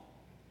offering.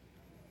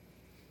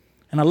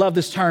 And I love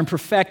this term,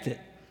 perfected.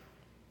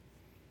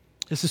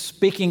 This is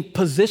speaking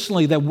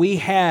positionally that we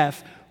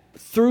have,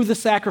 through the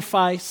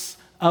sacrifice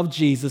of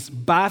Jesus,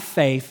 by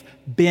faith,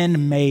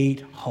 been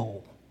made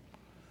whole.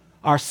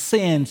 Our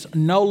sins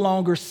no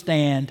longer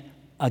stand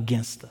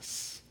against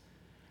us.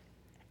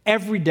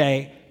 Every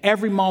day,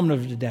 every moment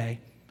of the day,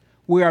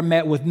 we are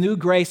met with new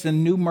grace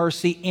and new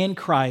mercy in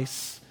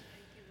Christ.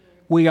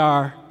 We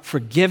are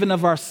forgiven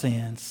of our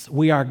sins.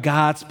 We are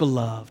God's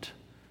beloved.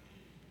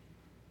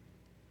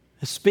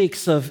 It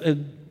speaks of,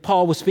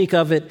 Paul would speak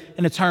of it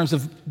in the terms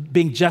of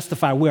being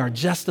justified. We are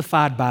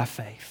justified by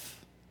faith.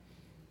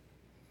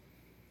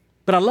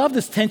 But I love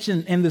this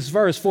tension in this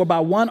verse. For by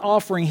one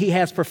offering he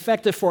has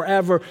perfected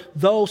forever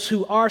those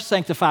who are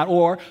sanctified,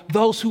 or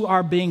those who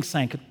are being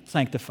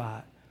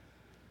sanctified.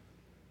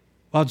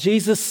 While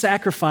Jesus'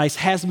 sacrifice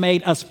has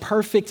made us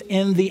perfect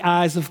in the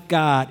eyes of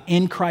God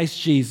in Christ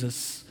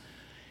Jesus,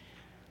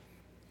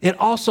 it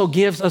also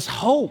gives us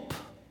hope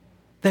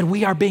that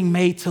we are being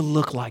made to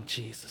look like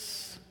Jesus.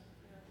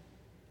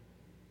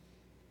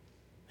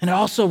 And it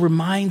also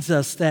reminds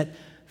us that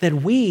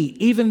we,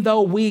 even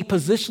though we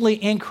positionally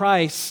in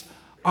Christ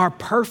are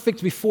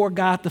perfect before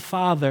God the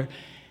Father,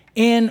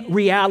 in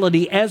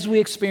reality, as we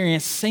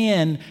experience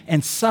sin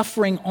and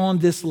suffering on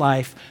this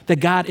life, that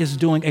God is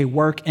doing a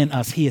work in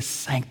us. He is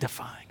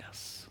sanctifying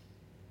us.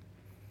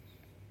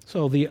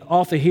 So the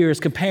author here is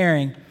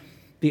comparing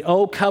the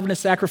old covenant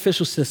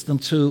sacrificial system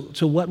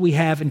to what we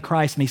have in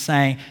Christ. And he's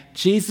saying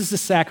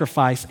Jesus'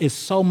 sacrifice is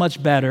so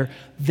much better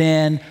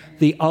than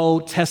the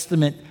Old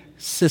Testament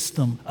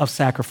system of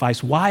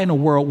sacrifice. Why in the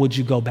world would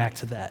you go back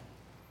to that?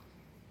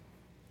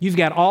 You've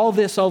got all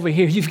this over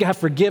here. You've got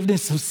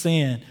forgiveness of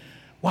sin.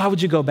 Why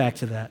would you go back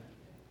to that?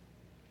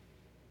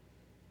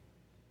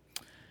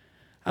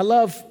 I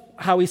love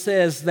how he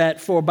says that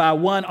for by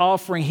one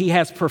offering he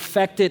has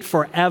perfected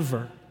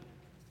forever.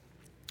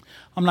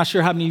 I'm not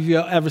sure how many of you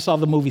ever saw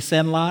the movie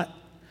Sandlot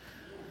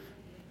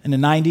in the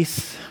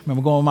 90s. I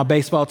remember going with my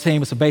baseball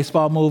team. It's a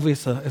baseball movie.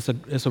 It's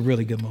a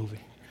really good movie.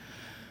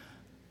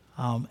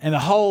 And the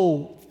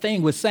whole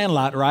thing with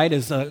Sandlot, right,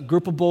 is a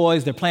group of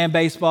boys, they're playing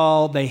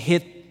baseball, they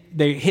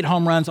hit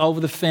home runs over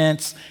the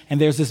fence,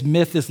 and there's this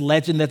myth, this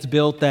legend that's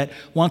built that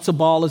once a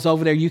ball is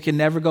over there, you can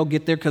never go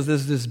get there because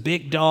there's this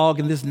big dog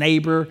and this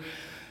neighbor,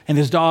 and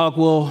this dog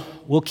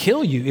will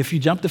kill you if you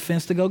jump the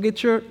fence to go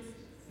get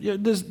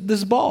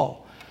this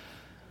ball.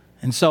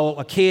 And so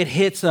a kid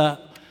hits a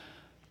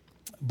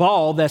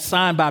ball that's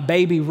signed by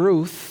Babe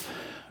Ruth,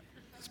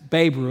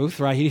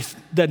 right? He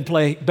doesn't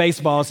play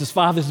baseball. It's his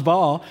father's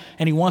ball,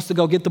 and he wants to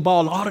go get the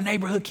ball. And all the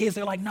neighborhood kids,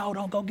 they're like, no,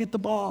 don't go get the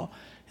ball.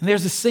 And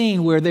there's a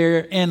scene where they're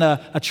in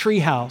a tree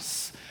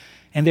house,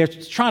 and they're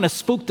trying to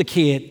spook the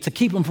kid to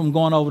keep him from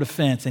going over the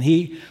fence. And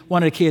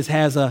one of the kids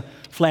has a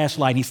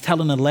flashlight, and he's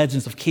telling the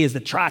legends of kids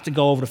that tried to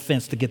go over the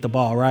fence to get the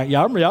ball, right?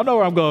 Y'all know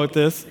where I'm going with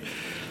this.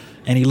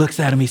 And he looks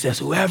at him, he says,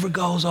 whoever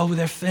goes over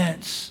their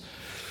fence,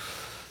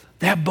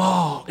 that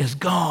ball is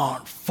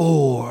gone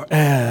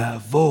forever,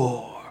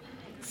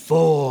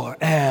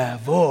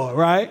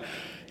 right?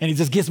 And he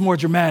just gets more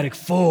dramatic,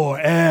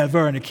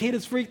 forever. And the kid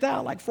is freaked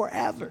out, like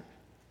forever.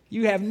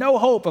 You have no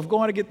hope of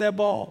going to get that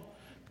ball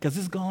because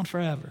it's gone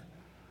forever.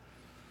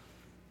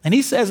 And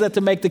he says that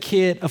to make the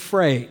kid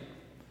afraid.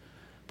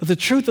 But the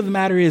truth of the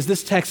matter is,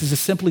 this text is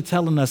just simply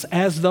telling us,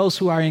 as those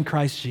who are in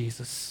Christ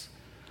Jesus,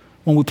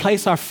 when we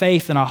place our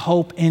faith and our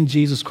hope in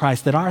Jesus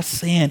Christ, that our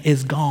sin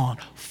is gone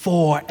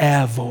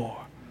forever.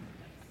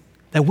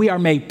 That we are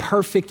made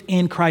perfect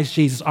in Christ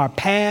Jesus. Our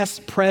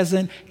past,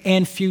 present,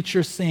 and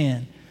future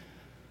sin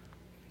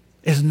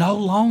is no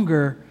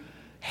longer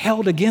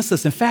held against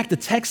us. In fact, the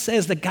text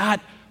says that God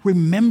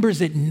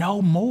remembers it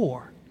no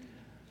more.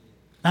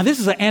 Now, this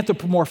is an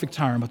anthropomorphic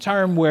term, a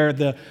term where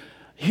the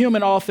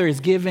human author is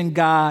giving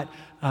God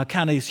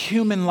kind of these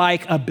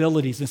human-like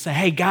abilities and saying,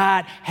 hey,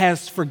 God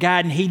has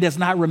forgotten. He does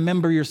not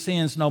remember your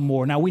sins no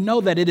more. Now, we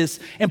know that it is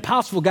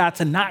impossible for God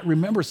to not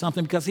remember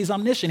something because he's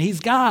omniscient. He's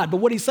God.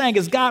 But what he's saying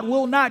is God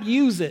will not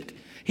use it.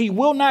 He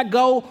will not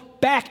go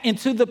back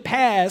into the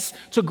past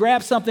to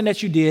grab something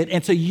that you did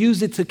and to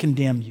use it to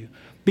condemn you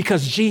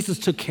because Jesus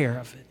took care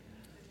of it.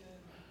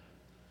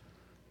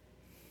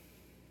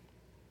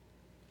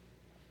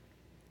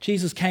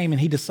 Jesus came and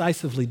he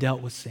decisively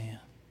dealt with sin.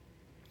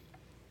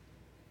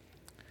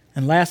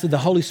 And lastly, the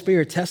Holy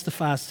Spirit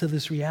testifies to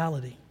this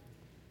reality.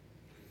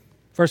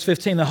 Verse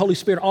 15, the Holy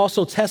Spirit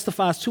also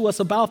testifies to us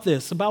about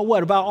this. About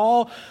what? About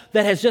all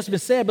that has just been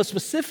said, but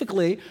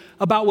specifically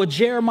about what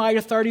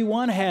Jeremiah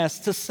 31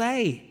 has to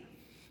say.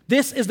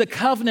 This is the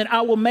covenant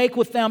I will make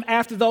with them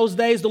after those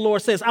days, the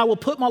Lord says. I will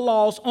put my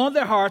laws on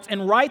their hearts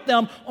and write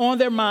them on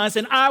their minds,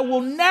 and I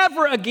will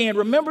never again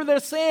remember their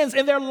sins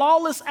and their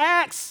lawless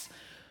acts.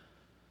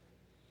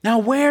 Now,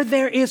 where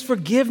there is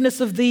forgiveness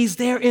of these,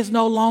 there is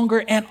no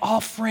longer an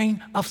offering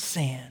of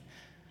sin.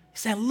 He's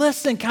saying,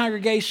 listen,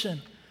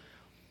 congregation,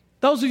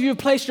 those of you who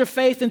placed your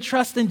faith and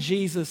trust in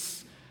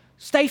Jesus,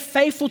 Stay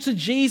faithful to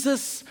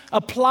Jesus.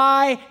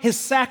 Apply his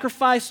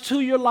sacrifice to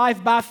your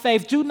life by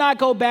faith. Do not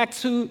go back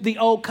to the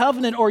old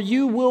covenant or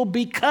you will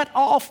be cut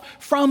off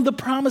from the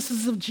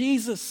promises of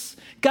Jesus.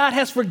 God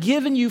has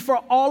forgiven you for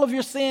all of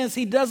your sins.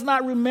 He does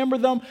not remember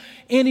them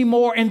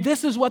anymore. And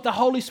this is what the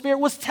Holy Spirit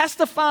was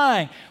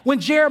testifying when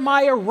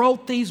Jeremiah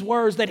wrote these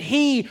words, that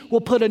he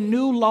will put a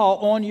new law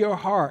on your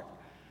heart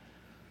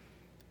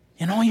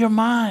and on your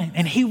mind,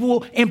 and he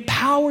will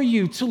empower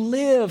you to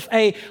live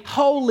a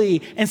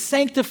holy and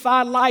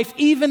sanctified life,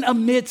 even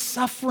amid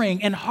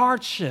suffering and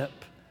hardship.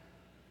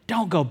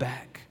 Don't go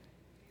back.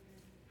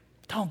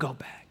 Don't go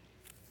back.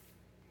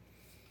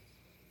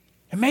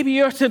 And maybe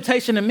your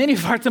temptation, and many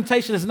of our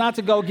temptation, is not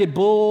to go get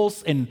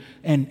bulls and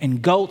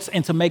goats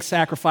and to make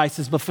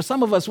sacrifices. But for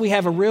some of us, we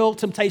have a real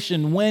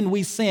temptation when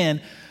we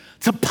sin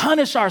to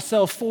punish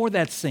ourselves for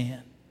that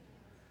sin.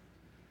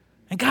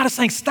 And God is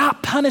saying,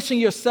 stop punishing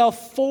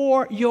yourself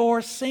for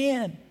your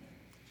sin.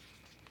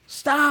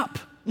 Stop.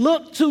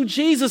 Look to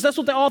Jesus. That's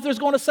what the author is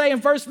going to say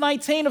in verse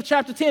 19 of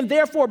chapter 10.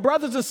 Therefore,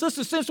 brothers and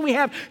sisters, since we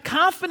have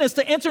confidence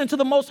to enter into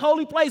the most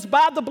holy place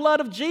by the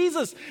blood of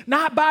Jesus,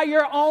 not by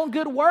your own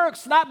good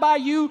works, not by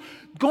you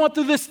going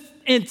through this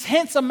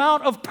intense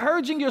amount of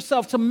purging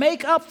yourself to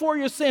make up for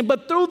your sin,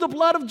 but through the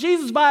blood of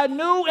Jesus, by a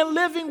new and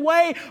living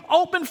way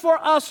open for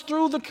us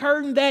through the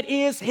curtain that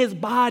is his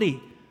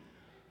body.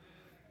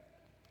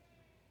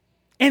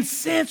 And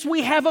since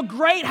we have a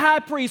great high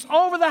priest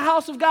over the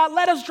house of God,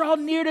 let us draw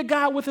near to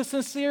God with a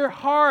sincere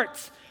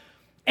heart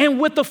and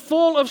with the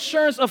full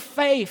assurance of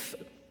faith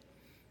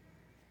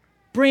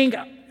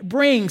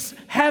brings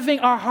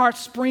having our hearts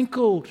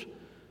sprinkled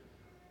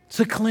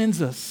to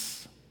cleanse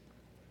us.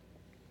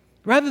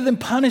 Rather than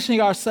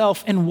punishing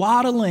ourselves and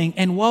waddling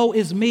and woe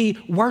is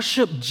me,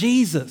 worship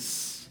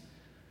Jesus.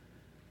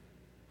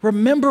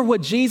 Remember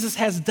what Jesus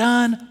has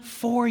done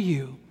for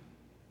you.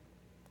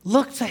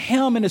 Look to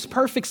him in his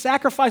perfect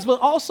sacrifice, but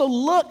also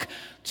look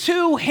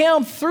to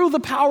him through the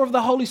power of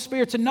the Holy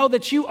Spirit to know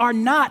that you are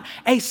not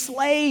a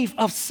slave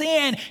of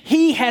sin.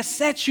 He has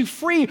set you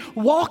free.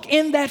 Walk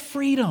in that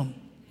freedom.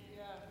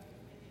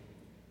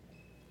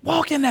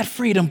 Walk in that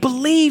freedom.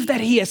 Believe that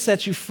he has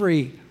set you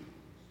free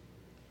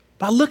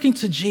by looking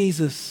to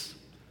Jesus,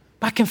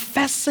 by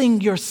confessing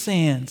your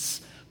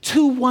sins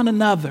to one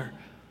another,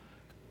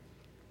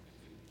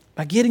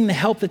 by getting the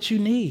help that you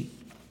need.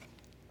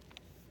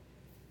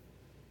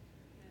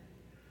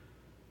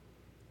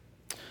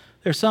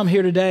 There's some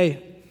here today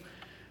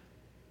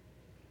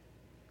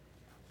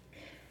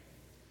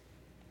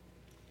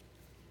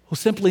who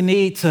simply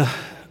need to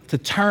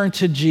turn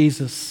to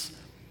Jesus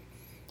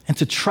and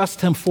to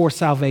trust him for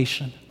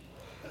salvation.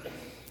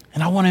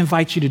 And I want to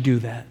invite you to do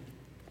that.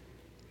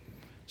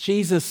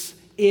 Jesus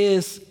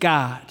is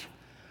God.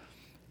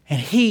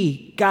 And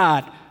he,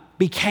 God,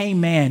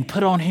 became man,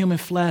 put on human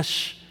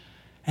flesh,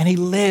 and he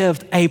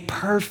lived a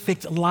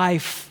perfect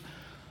life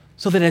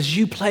so that as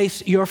you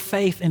place your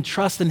faith and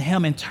trust in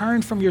him and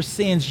turn from your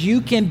sins,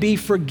 you can be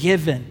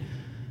forgiven.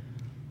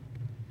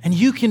 And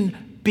you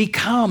can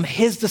become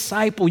his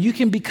disciple. You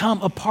can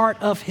become a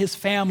part of his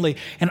family.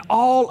 And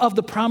all of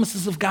the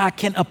promises of God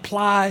can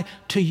apply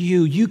to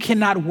you. You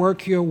cannot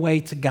work your way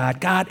to God.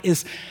 God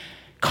is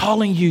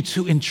calling you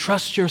to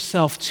entrust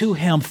yourself to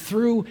him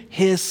through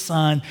his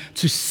son,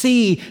 to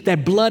see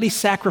that bloody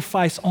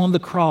sacrifice on the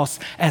cross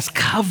as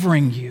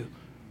covering you.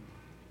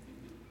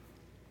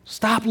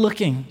 Stop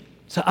looking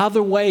to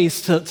other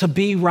ways to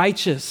be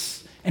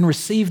righteous and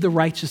receive the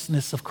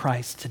righteousness of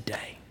Christ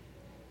today.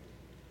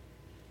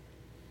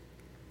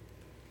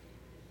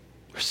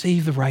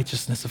 Receive the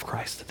righteousness of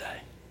Christ today.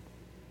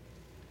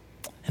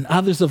 And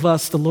others of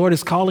us, the Lord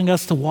is calling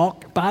us to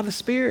walk by the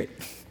Spirit.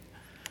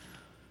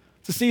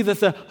 To see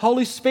that the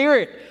Holy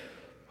Spirit,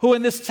 who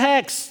in this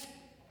text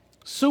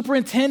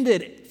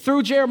superintended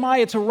through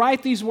Jeremiah to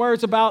write these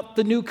words about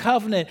the new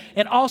covenant,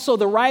 and also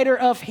the writer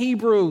of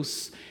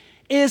Hebrews,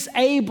 is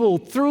able,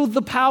 through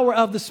the power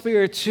of the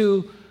Spirit,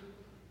 to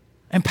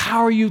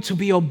empower you to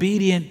be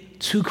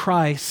obedient to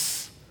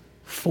Christ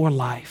for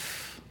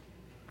life.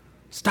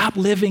 Stop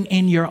living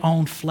in your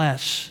own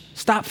flesh.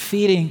 Stop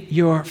feeding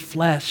your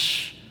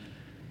flesh.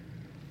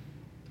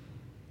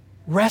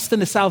 Rest in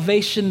the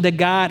salvation that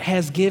God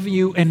has given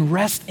you and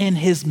rest in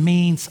his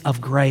means of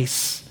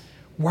grace.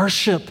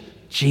 Worship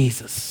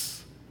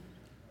Jesus.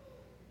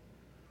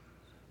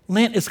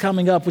 Lent is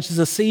coming up, which is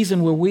a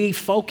season where we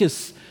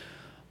focus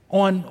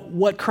on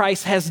what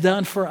Christ has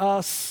done for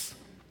us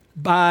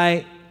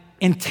by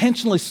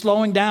intentionally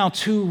slowing down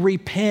to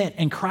repent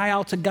and cry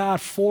out to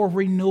God for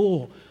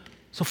renewal.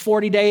 It's a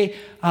 40-day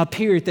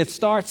period that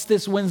starts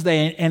this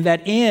Wednesday and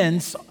that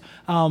ends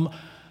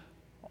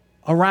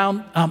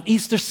around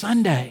Easter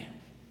Sunday.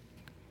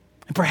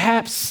 And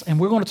perhaps, and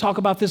we're going to talk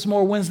about this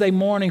more Wednesday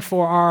morning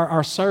for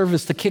our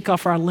service to kick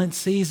off our Lent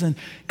season,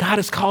 God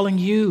is calling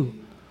you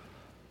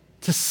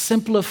to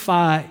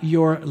simplify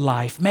your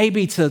life,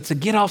 maybe to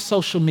get off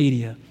social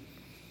media,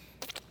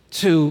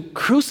 to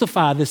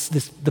crucify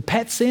the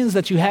pet sins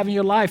that you have in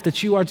your life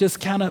that you are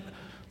just kind of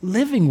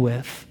living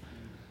with,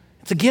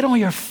 to get on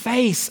your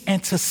face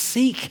and to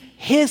seek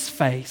His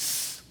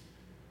face,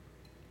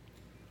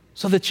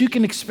 so that you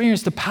can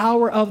experience the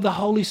power of the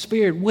Holy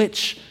Spirit,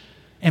 which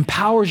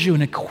empowers you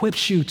and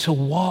equips you to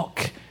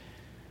walk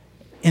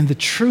in the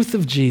truth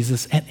of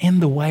Jesus and in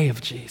the way of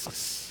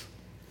Jesus.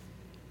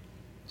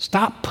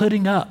 Stop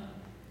putting up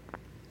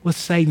with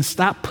Satan.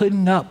 Stop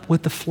putting up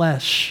with the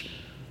flesh.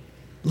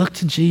 Look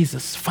to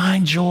Jesus.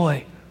 Find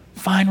joy.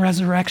 Find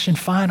resurrection.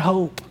 Find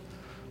hope.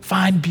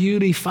 Find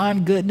beauty.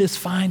 Find goodness.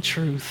 Find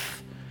truth.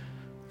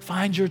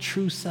 Find your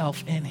true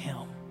self in Him.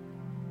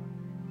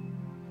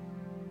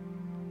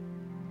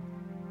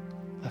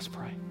 Let's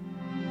pray.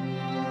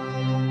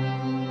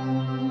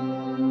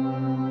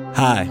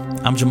 Hi,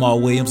 I'm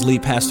Jamaal Williams,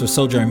 lead pastor of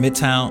Sojourn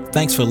Midtown.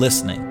 Thanks for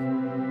listening.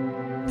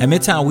 At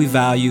Midtown, we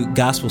value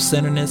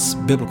gospel-centeredness,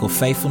 biblical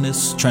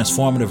faithfulness,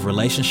 transformative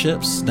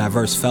relationships,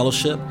 diverse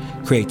fellowship,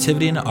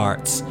 creativity in the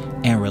arts,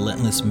 and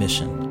relentless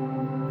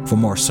mission. For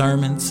more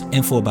sermons,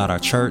 info about our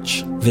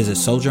church, visit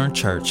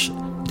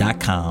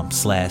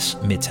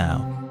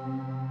sojournchurch.com/midtown.